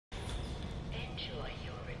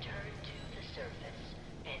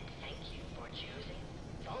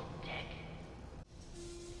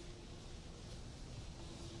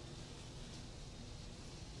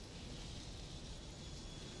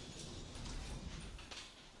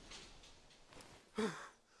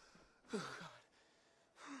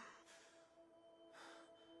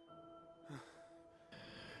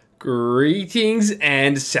Greetings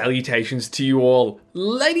and salutations to you all.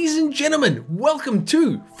 Ladies and gentlemen, welcome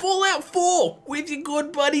to Fallout 4 with your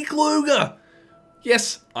good buddy Klo0ga.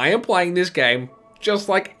 Yes, I am playing this game just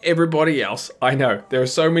like everybody else. I know, there are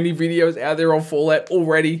so many videos out there on Fallout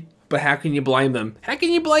already, but how can you blame them? How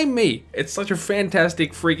can you blame me? It's such a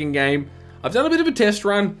fantastic freaking game. I've done a bit of a test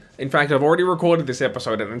run. In fact, I've already recorded this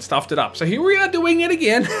episode and then stuffed it up. So here we are doing it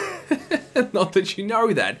again. Not that you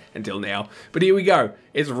know that until now, but here we go.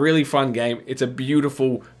 It's a really fun game. It's a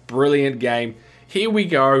beautiful, brilliant game. Here we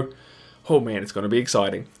go. Oh man, it's going to be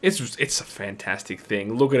exciting. It's a fantastic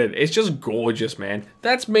thing. Look at it. It's just gorgeous, man.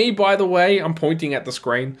 That's me, by the way. I'm pointing at the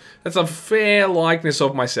screen. That's a fair likeness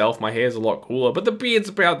of myself. My hair's a lot cooler, but the beard's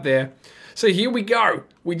about there. So here we go.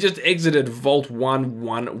 We just exited Vault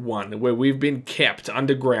 111, where we've been kept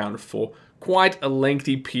underground for quite a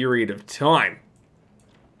lengthy period of time.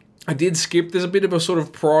 I did skip. There's a bit of a sort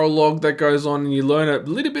of prologue that goes on, and you learn a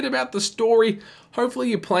little bit about the story. Hopefully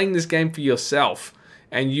you're playing this game for yourself,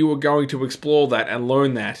 and you are going to explore that and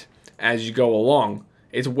learn that as you go along.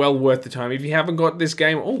 It's well worth the time. If you haven't got this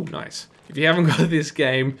game, oh nice. If you haven't got this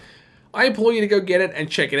game, I implore you to go get it and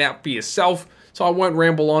check it out for yourself. So I won't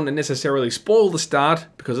ramble on and necessarily spoil the start,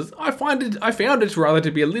 because I found it rather to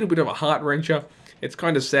be a little bit of a heart wrencher. It's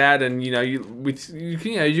kind of sad, and you know,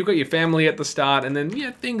 you've got your family at the start, and then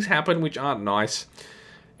yeah, things happen which aren't nice.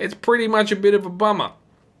 It's pretty much a bit of a bummer.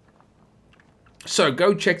 So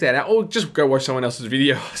go check that out, or just go watch someone else's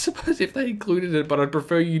video, I suppose, if they included it. But I'd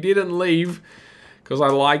prefer you didn't leave, because I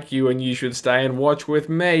like you, and you should stay and watch with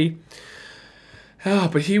me. Oh,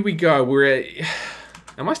 but here we go.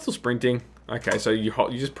 Am I still sprinting? Okay, so you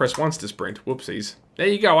just press once to sprint. Whoopsies. There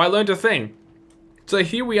you go, I learned a thing. So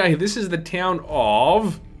here we are. This is the town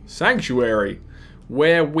of Sanctuary,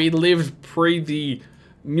 where we lived pre the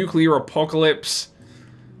nuclear apocalypse.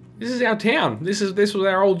 This is our town. This was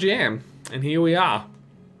our old jam. And here we are.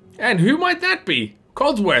 And who might that be?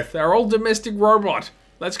 Codsworth, our old domestic robot.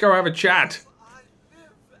 Let's go have a chat.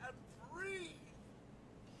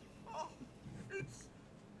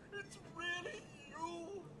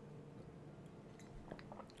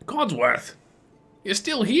 Codsworth, you're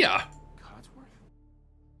still here. Codsworth?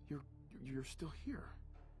 You're still here.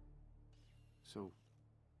 So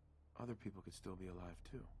other people could still be alive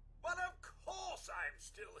too. But of course I'm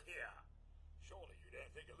still here. Surely you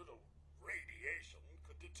don't think a little radiation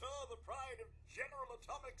could deter the pride of General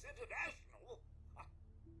Atomics International?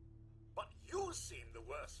 But you seem the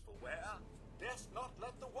worse for wear. Best not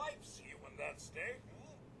let the wife see you in that state.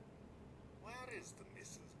 Where is the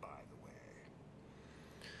missus, by the way?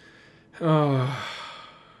 Oh,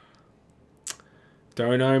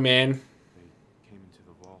 don't know, man. They came into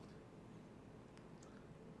the vault.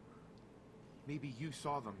 Maybe you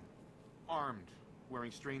saw them, armed,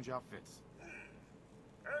 wearing strange outfits.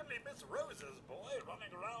 Only Miss Rose's boy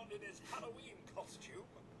running around in his Halloween costume.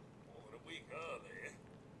 More than a week early.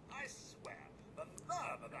 I swear, the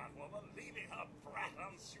nerve of that woman leaving her brat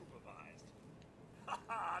unsupervised. Ha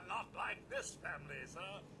ha, not like this family,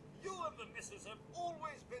 sir. You and the missus have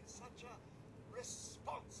always been such a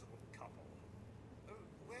responsible couple.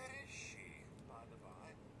 Where is she, by the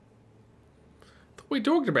by? We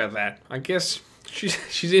talked about that. I guess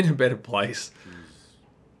she's in a better place.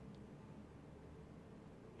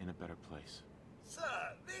 She's in a better place.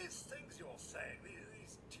 Sir, these things you're saying,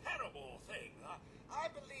 these terrible things, I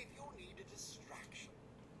believe you need a distraction.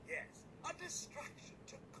 Yes, a distraction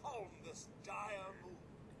to calm this dire mood.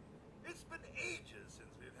 It's been ages since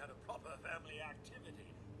we've had a proper family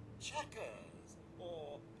activity. Checkers,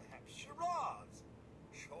 or perhaps charades.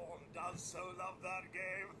 Sean does so love that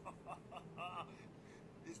game.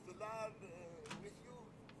 Is the lad with you?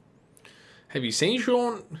 Have you seen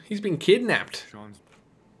Sean? He's been kidnapped. Sean's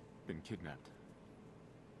been kidnapped.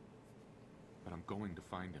 But I'm going to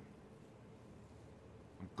find him.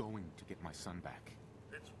 I'm going to get my son back.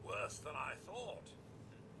 It's worse than I thought.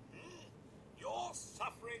 You're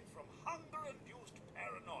suffering from hunger-induced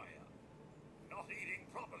paranoia. Not eating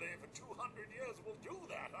properly for 200 years will do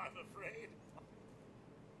that, I'm afraid.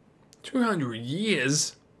 200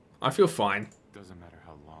 years? I feel fine. Doesn't matter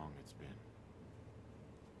how long it's been.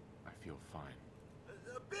 I feel fine.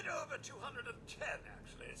 A bit over 210,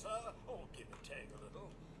 actually, sir. Or give or take a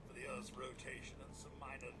little, for the Earth's rotation and some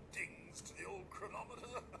minor dings to the old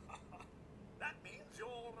chronometer. That means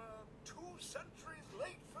you're 2 centuries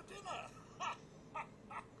late for dinner.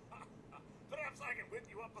 Perhaps I can whip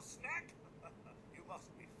you up a snack? You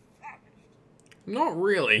must be famished. Not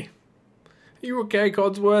really. Are you okay,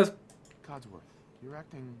 Codsworth? Codsworth, you're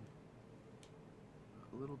acting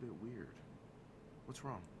little bit weird. What's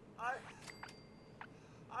wrong?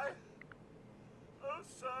 Oh,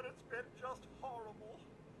 sir, it's been just horrible.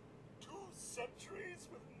 2 centuries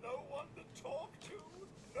with no one to talk to,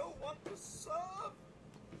 no one to serve.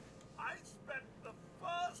 I spent the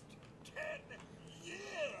first 10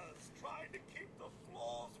 years trying to keep the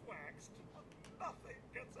floors waxed. Nothing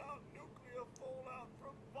gets out nuclear fallout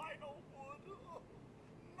from vinyl wood.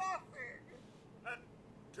 Nothing. And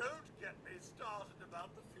don't get me started about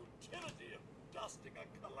the futility of dusting a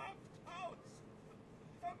collapsed house.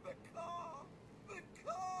 And the car.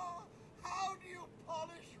 How do you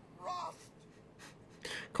polish rust?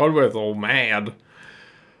 Codsworth all mad.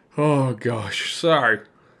 Oh gosh, so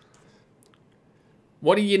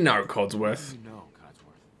what do you know, Codsworth? You know,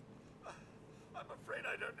 Codsworth. I'm afraid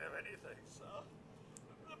I don't know anything, sir.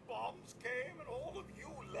 The bombs came and all of you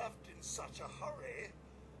left in such a hurry.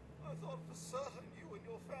 I thought for certain you and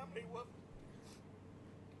your family were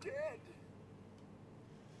dead.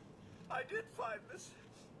 I did find this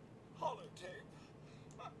holotape.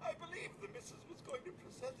 I believe the missus was going to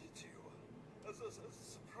present it to you as a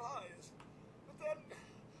surprise. But then,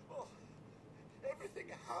 well, everything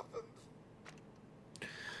happened.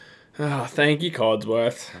 Ah, thank you,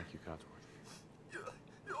 Codsworth. Thank you, Codsworth.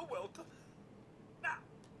 You're welcome. Now,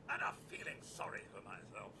 enough feeling sorry for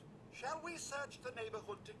myself. Shall we search the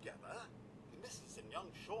neighborhood together? The missus and young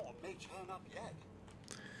Sean may turn up yet.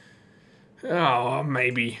 Oh,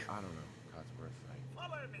 maybe. I don't know, Codsworth.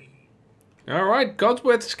 Follow me. Alright,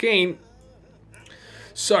 Codsworth's keen.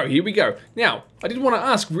 So, here we go. Now, I did want to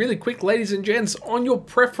ask really quick, ladies and gents, on your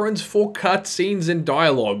preference for cutscenes and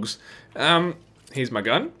dialogues. Here's my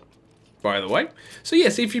gun, by the way. So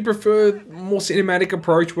yes, if you prefer more cinematic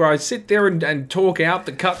approach where I sit there and talk out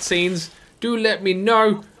the cutscenes, do let me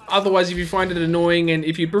know. Otherwise, if you find it annoying and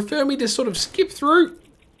if you prefer me to sort of skip through...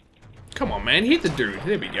 Come on, man, hit the dude.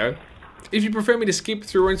 There we go. If you prefer me to skip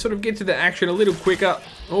through and sort of get to the action a little quicker...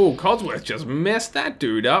 Oh, Codsworth just messed that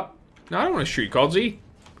dude up. No, I don't want to shoot Codsy.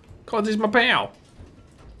 Codsy's my pal.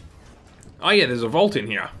 Oh yeah, there's a vault in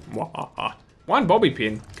here. One bobby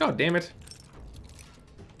pin. God damn it.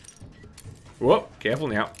 Whoop, careful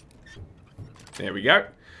now. There we go.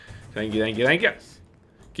 Thank you, thank you, thank you.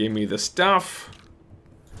 Give me the stuff.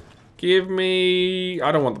 Give me...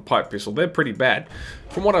 I don't want the pipe pistol. They're pretty bad.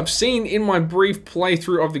 From what I've seen in my brief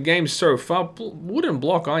playthrough of the game so far, wooden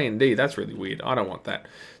block IND, that's really weird. I don't want that.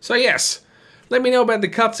 So yes, let me know about the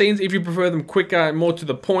cutscenes if you prefer them quicker and more to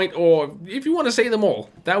the point, or if you want to see them all.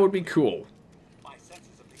 That would be cool. My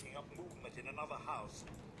senses are picking up movement in another house.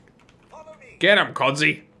 Follow me. Get him,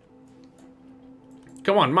 Codsy.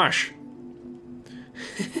 Come on, mush.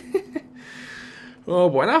 Oh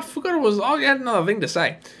boy, and I forgot I had another thing to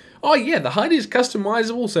say. Oh yeah, the HUD is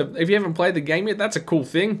customizable, so if you haven't played the game yet, that's a cool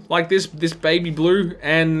thing. Like this baby blue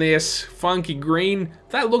and this funky green,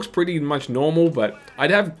 that looks pretty much normal, but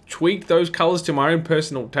I'd have tweaked those colors to my own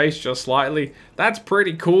personal taste just slightly. That's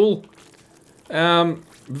pretty cool.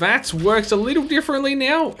 VATS works a little differently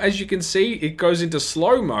now. As you can see, it goes into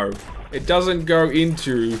slow-mo. It doesn't go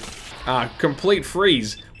into complete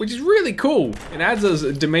freeze, which is really cool. It adds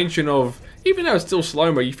a dimension of, even though it's still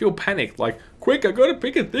slow-mo, you feel panicked, like, quick, I gotta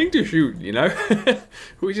pick a thing to shoot, you know?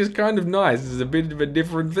 Which is kind of nice. It's a bit of a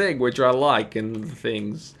different thing, which I like in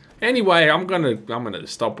things. Anyway, I'm gonna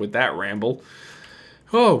stop with that ramble.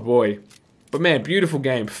 Oh boy. But man, beautiful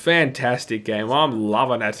game, fantastic game. I'm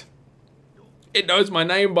loving it. It knows my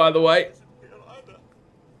name, by the way.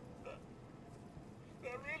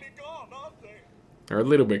 They're really gone, aren't they? They're a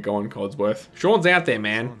little bit gone, Codsworth. Sean's out there,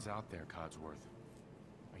 man. Sean's out there, Codsworth.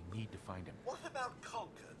 I need to find him. What about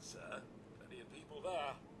Concord, sir? Plenty of people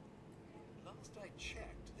there. Last I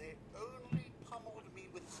checked, they only pummeled me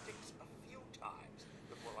with sticks a few times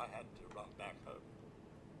before I had to run back home.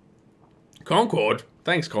 Concord?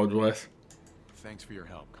 Thanks, Codsworth. Thanks for your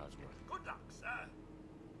help, Codsworth. Good luck, sir.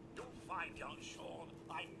 You'll find young Sean.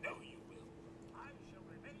 I know you will. I shall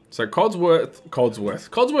remain... So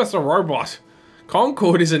Codsworth's a robot.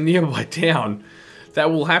 Concord is a nearby town that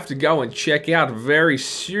we'll have to go and check out very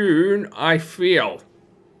soon, I feel.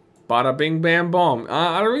 Bada bing bam bomb.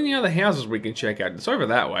 Are there any other houses we can check out? It's over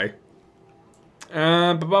that way.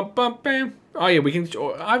 Oh yeah, we can...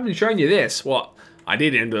 I haven't shown you this. Well, I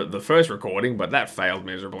did in the first recording, but that failed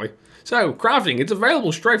miserably. So, crafting. It's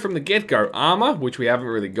available straight from the get-go. Armor, which we haven't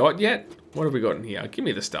really got yet. What have we got in here? Give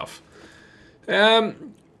me the stuff.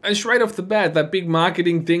 And straight off the bat, that big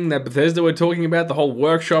marketing thing that Bethesda were talking about, the whole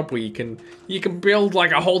workshop where you can build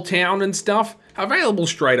like a whole town and stuff, available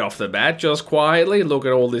straight off the bat, just quietly. Look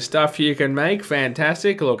at all this stuff you can make,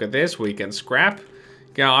 fantastic. Look at this, we can scrap.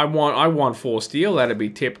 Yeah, I want 4 steel. That'd be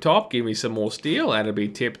tip top. Give me some more steel. That'd be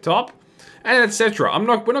tip top, and etc. We're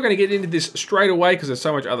not going to get into this straight away because there's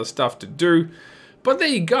so much other stuff to do. But there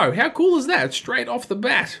you go. How cool is that? Straight off the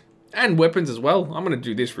bat. And weapons as well. I'm going to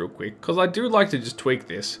do this real quick because I do like to just tweak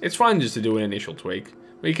this. It's fun just to do an initial tweak.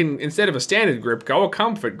 We can, instead of a standard grip, go a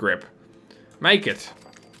comfort grip. Make it.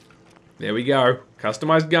 There we go.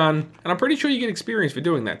 Customized gun. And I'm pretty sure you get experience for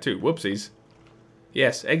doing that too. Whoopsies.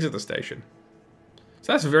 Yes, exit the station.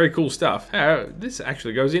 So that's very cool stuff. This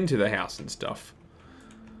actually goes into the house and stuff.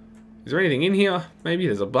 Is there anything in here? Maybe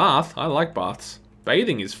there's a bath. I like baths.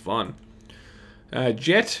 Bathing is fun.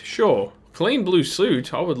 Jet, sure. Clean blue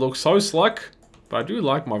suit. I would look so slick. But I do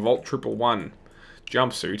like my Vault 111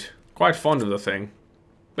 jumpsuit. Quite fond of the thing.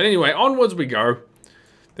 But anyway, onwards we go.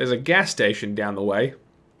 There's a gas station down the way,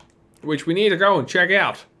 which we need to go and check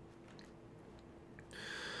out.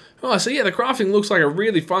 Oh, so yeah, the crafting looks like a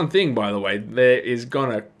really fun thing, by the way. There is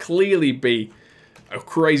gonna clearly be a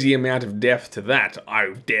crazy amount of depth to that,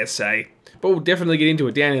 I dare say. But we'll definitely get into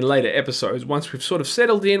it down in later episodes. Once we've sort of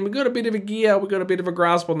settled in, we've got a bit of a gear, we've got a bit of a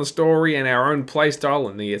grasp on the story and our own playstyle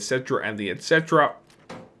and the etc. and the etc.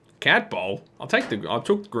 Cat bowl? I took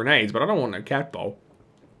the grenades, but I don't want no cat bowl.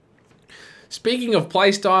 Speaking of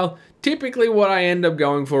playstyle, typically what I end up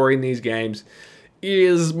going for in these games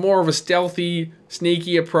is more of a stealthy,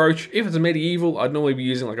 sneaky approach. If it's a medieval, I'd normally be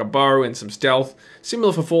using like a bow and some stealth.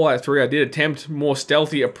 Similar for Fallout 3, I did attempt more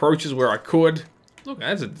stealthy approaches where I could. Look,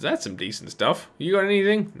 that's some decent stuff. You got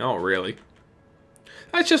anything? Not really.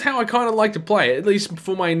 That's just how I kind of like to play, at least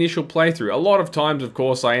for my initial playthrough. A lot of times, of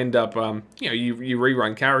course, I end up, you know, you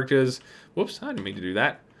rerun characters. Whoops, I didn't mean to do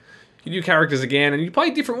that. You do characters again, and you play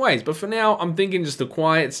different ways. But for now, I'm thinking just the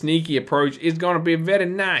quiet, sneaky approach is going to be very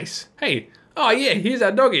nice. Hey, oh yeah, here's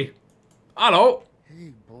our doggy. Hello.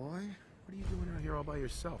 Hey, boy. What are you doing out here all by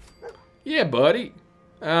yourself? Yeah, buddy.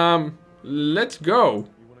 Let's go.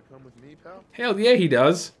 You want to come with me, pal? Hell yeah, he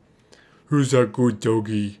does. Who's that good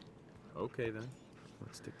doggy? Okay, then.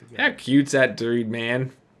 Let's stick together. How cute's that dude,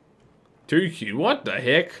 man? Too cute. What the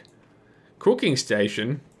heck? Cooking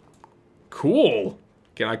station. Cool.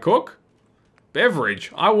 Can I cook?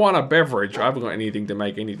 Beverage. I want a beverage. I haven't got anything to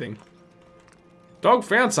make anything. Dog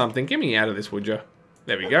found something. Get me out of this, would you?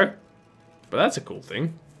 There we go. But that's a cool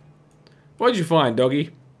thing. What'd you find,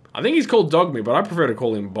 doggy? I think he's called Dog Me, but I prefer to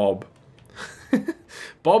call him Bob.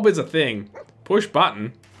 Bob is a thing. Push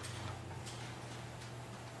button.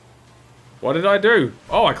 What did I do?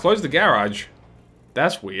 Oh, I closed the garage.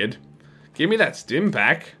 That's weird. Give me that stim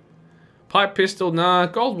pack. Pipe pistol, nah.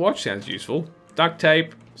 Gold watch sounds useful. Duct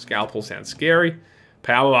tape. Scalpel sounds scary.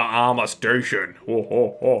 Power armor station. Ho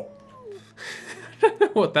ho ho. I don't know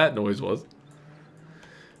what that noise was.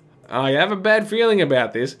 I have a bad feeling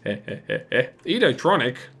about this.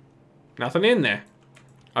 Edotronic. Nothing in there.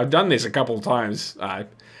 I've done this a couple of times,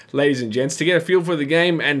 ladies and gents, to get a feel for the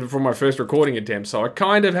game and for my first recording attempt, so I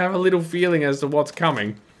kind of have a little feeling as to what's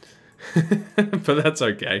coming. But that's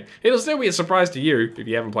okay. It'll still be a surprise to you if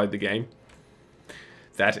you haven't played the game.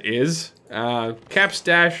 That is. Cap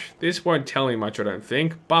stash. This won't tell me much, I don't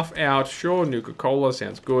think. Buff out. Sure, Coca-Cola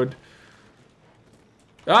sounds good.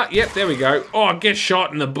 Ah, yep, there we go. Oh, get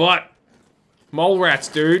shot in the butt. Mole rats,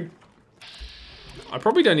 dude. I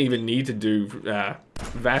probably don't even need to do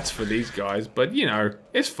VATS for these guys, but you know,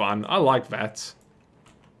 it's fun. I like VATS.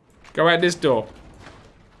 Go out this door.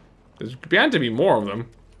 There's bound to be more of them.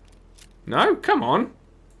 No? Come on.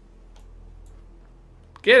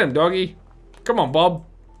 Get him, doggy. Come on, Bob.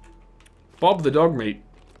 Bob the dog meat.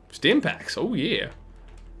 Stim packs. Oh, yeah.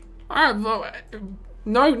 Alright,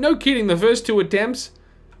 no kidding. The first 2 attempts,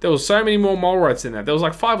 there was so many more mole rats in that. There was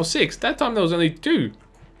like 5 or 6. That time there was only 2.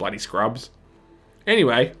 Bloody scrubs.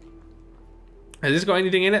 Anyway. Has this got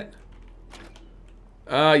anything in it?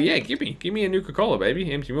 Yeah, give me a Coca-Cola,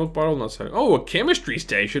 baby. Empty milk bottle, not so. Oh, a chemistry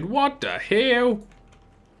station. What the hell?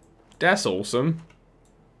 That's awesome.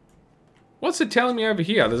 What's it telling me over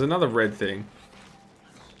here? There's another red thing.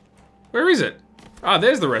 Where is it? Ah,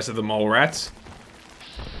 there's the rest of the mole rats.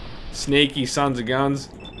 Sneaky sons of guns.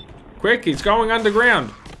 Quick, he's going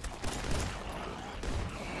underground.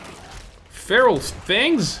 Feral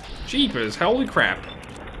things? Jeepers, holy crap.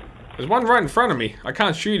 There's one right in front of me. I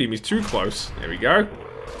can't shoot him, he's too close. There we go.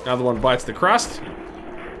 Another one bites the crust.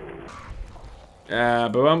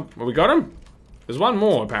 Boom. Well, we got him? There's one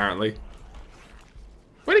more, apparently.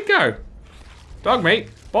 Where'd it go? Dog meat.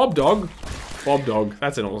 Bob Dog. Bob Dog.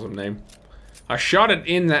 That's an awesome name. I shot it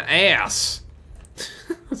in the ass.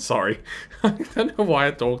 Sorry. I don't know why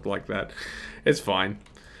I talked like that. It's fine.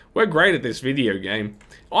 We're great at this video game.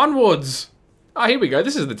 Onwards. Oh, here we go.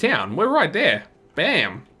 This is the town. We're right there.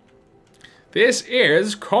 Bam. This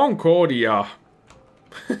is Concordia.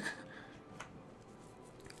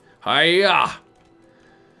 Hiya.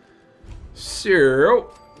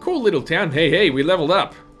 So, cool little town. Hey, we leveled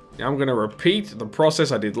up. Now I'm going to repeat the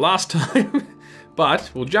process I did last time.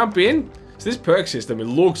 But we'll jump in. So this perk system, it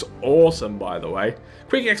looks awesome, by the way.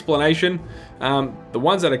 Quick explanation. The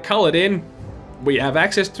ones that are colored in, we have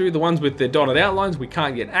access to. The ones with the dotted outlines, we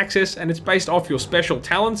can't get access. And it's based off your special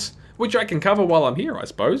talents, which I can cover while I'm here, I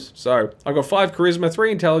suppose. So I've got 5 charisma,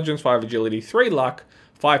 3 intelligence, 5 agility, 3 luck,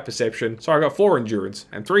 5 perception. So I got 4 endurance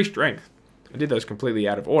and 3 strength. I did those completely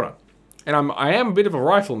out of order. And I am a bit of a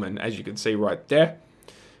rifleman, as you can see right there.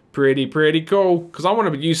 Pretty cool. Because I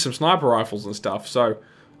want to use some sniper rifles and stuff. So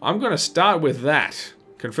I'm going to start with that.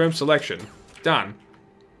 Confirm selection. Done.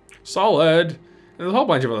 Solid. And there's a whole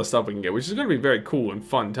bunch of other stuff we can get, which is going to be very cool and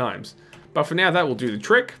fun times. But for now, that will do the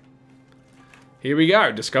trick. Here we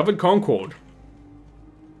go. Discovered Concord.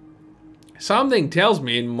 Something tells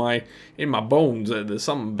me in my bones that there's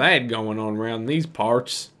something bad going on around these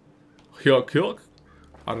parts. Yuck.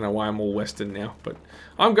 I don't know why I'm all Western now, but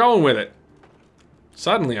I'm going with it.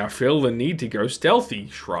 Suddenly I feel the need to go stealthy.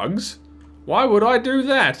 Shrugs. Why would I do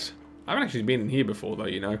that? I haven't actually been in here before though,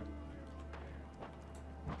 you know.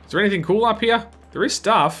 Is there anything cool up here? There is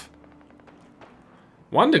stuff.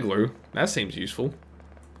 Wonder glue. That seems useful.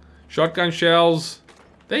 Shotgun shells.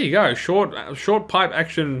 There you go. Short pipe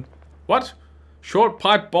action. What? Short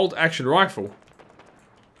pipe bolt action rifle.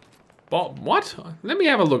 What? Let me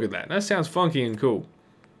have a look at that. That sounds funky and cool.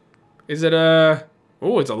 Is it a...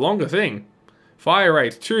 Oh, it's a longer thing. Fire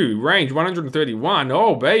rate 2, range 131.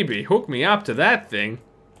 Oh, baby. Hook me up to that thing.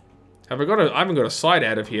 I haven't got a sight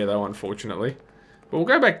out of here, though, unfortunately. But we'll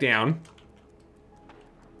go back down.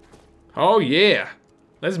 Oh, yeah.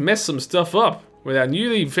 Let's mess some stuff up with our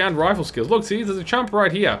newly found rifle skills. Look, see, there's a chump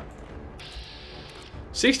right here.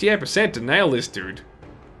 68% to nail this dude.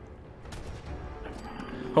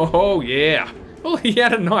 Oh, yeah. Well, he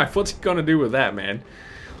had a knife. What's he gonna do with that, man?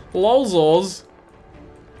 Lolzors.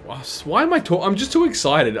 Why am I talking? I'm just too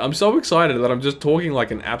excited. I'm so excited that I'm just talking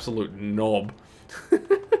like an absolute knob.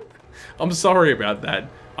 I'm sorry about that.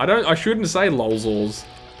 I shouldn't say lolzors.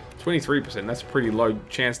 23%, that's a pretty low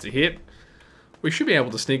chance to hit. We should be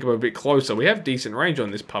able to sneak up a bit closer. We have decent range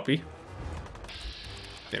on this puppy.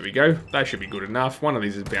 There we go. That should be good enough. One of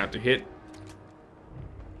these is bound to hit.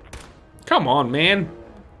 Come on, man.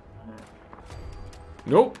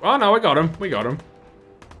 Nope. Oh, no, I got him. We got him.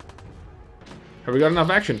 Have we got enough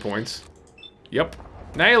action points? Yep.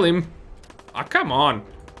 Nail him. Ah, oh, come on.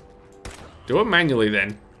 Do it manually,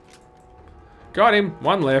 then. Got him.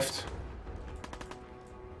 One left.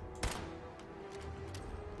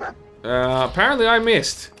 Apparently I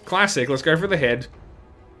missed. Classic. Let's go for the head.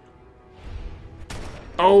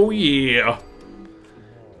 Oh, yeah.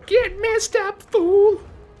 Get messed up, fool.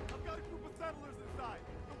 I've got a group of settlers inside.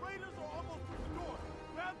 The raiders are almost to the door.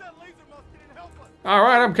 Grab that laser musket and help us.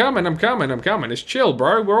 Alright, I'm coming. It's chill,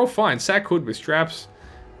 bro. We're all fine. Sack hood with straps.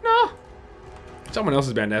 No. Someone else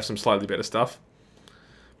is bound to have some slightly better stuff.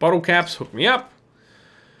 Bottle caps, hook me up.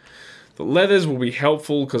 The leathers will be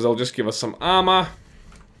helpful because they'll just give us some armor.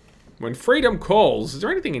 When freedom calls, is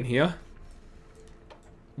there anything in here?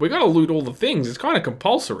 We gotta loot all the things. It's kind of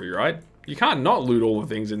compulsory, right? You can't not loot all the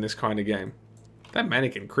things in this kind of game. That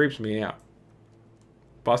mannequin creeps me out.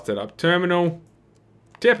 Busted up terminal.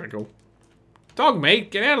 Typical. Dog mate,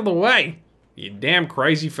 get out of the way. You damn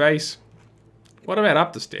crazy face. What about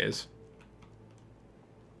up the stairs?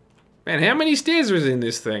 Man, how many stairs is in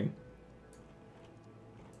this thing?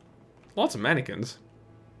 Lots of mannequins.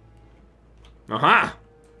 Aha!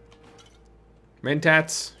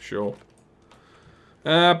 Mentats, sure.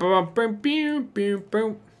 Not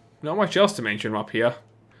much else to mention up here.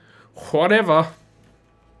 Whatever.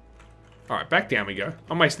 Alright, back down we go.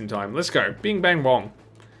 I'm wasting time. Let's go. Bing, bang, bong.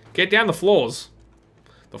 Get down the floors.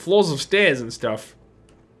 The floors of stairs and stuff.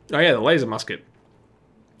 Oh yeah, the laser musket.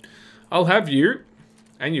 I'll have you.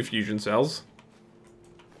 And your fusion cells.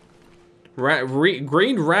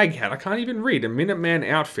 Green rag hat. I can't even read. A Minuteman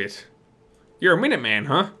outfit. You're a Minuteman,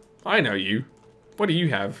 huh? I know you. What do you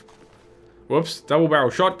have? Whoops. Double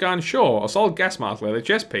barrel shotgun. Sure. Assault gas mask. Leather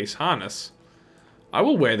chest piece. Harness. I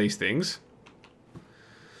will wear these things.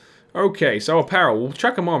 Okay, so apparel. We'll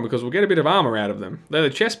chuck them on because we'll get a bit of armor out of them.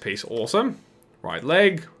 Leather chest piece. Awesome. Right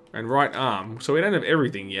leg and right arm. So we don't have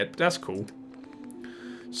everything yet, but that's cool.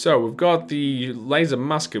 So we've got the laser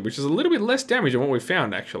musket, which is a little bit less damage than what we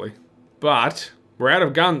found, actually. But we're out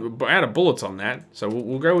of bullets on that, so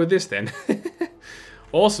we'll go with this then.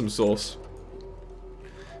 Awesome sauce.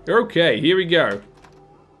 Okay, here we go.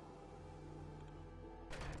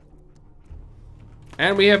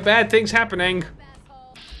 And we have bad things happening.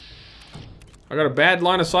 I got a bad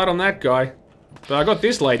line of sight on that guy. But I got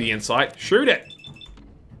this lady in sight. Shoot it.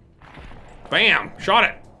 Bam. Shot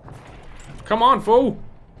it. Come on, fool.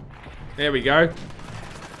 There we go.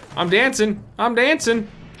 I'm dancing. I'm dancing.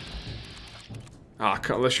 Ah,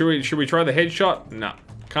 should we try the headshot? No.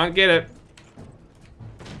 Can't get it.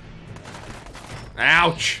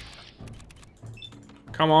 Ouch.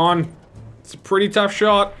 Come on. It's a pretty tough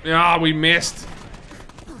shot. Ah, we missed.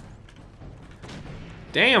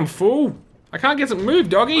 Damn, fool. I can't get some move,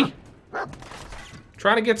 doggy.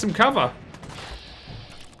 Trying to get some cover.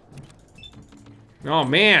 Oh,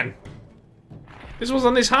 man. This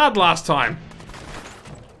wasn't this hard last time.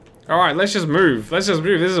 Alright, let's just move. Let's just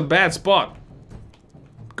move. This is a bad spot.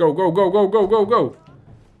 Go, go, go, go, go, go, go.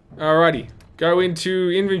 Alrighty. Go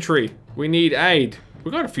into inventory. We need aid.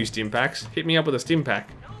 We got a few stim packs. Hit me up with a stim pack.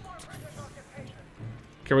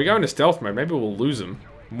 Can we go into stealth mode? Maybe we'll lose them.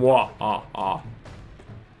 Mwah, ah, ah.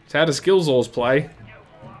 So how do skills alls play?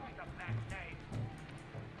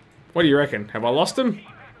 What do you reckon? Have I lost him?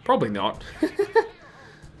 Probably not.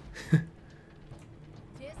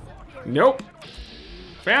 Nope.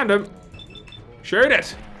 Found him. Shoot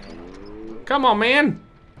it. Come on, man.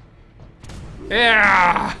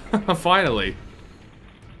 Yeah. Finally.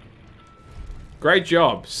 Great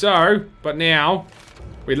job. So, but now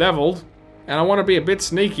we leveled and I want to be a bit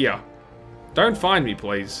sneakier. Don't find me,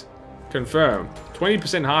 please. Confirm.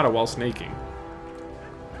 20% harder while sneaking.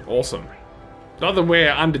 Awesome. Not that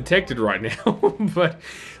we're undetected right now, but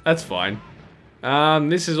that's fine.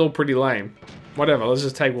 This is all pretty lame. Whatever, let's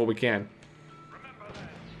just take what we can.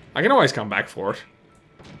 I can always come back for it.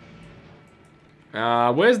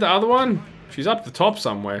 Where's the other one? She's up the top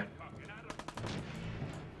somewhere.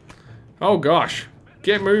 Oh gosh.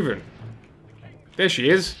 Get moving. There she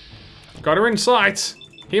is. Got her in sights.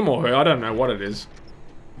 Him or her, I don't know what it is.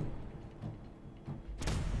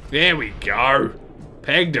 There we go.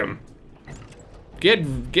 Pegged him. Get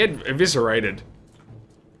eviscerated.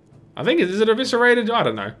 I think, is it eviscerated? I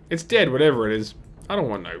don't know. It's dead, whatever it is. I don't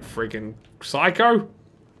want no freaking psycho.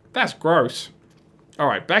 That's gross.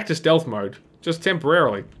 Alright, back to stealth mode. Just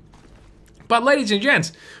temporarily. But ladies and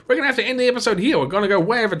gents, we're going to have to end the episode here. We're going to go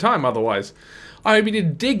way over time otherwise. I hope you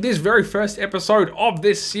did dig this very first episode of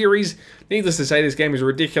this series. Needless to say, this game is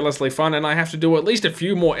ridiculously fun and I have to do at least a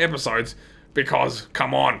few more episodes because,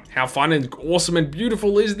 come on, how fun and awesome and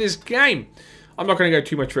beautiful is this game? I'm not going to go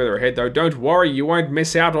too much further ahead though. Don't worry, you won't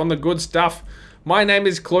miss out on the good stuff. My name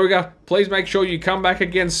is Klo0ga. Please make sure you come back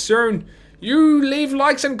again soon. You leave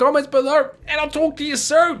likes and comments below and I'll talk to you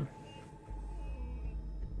soon.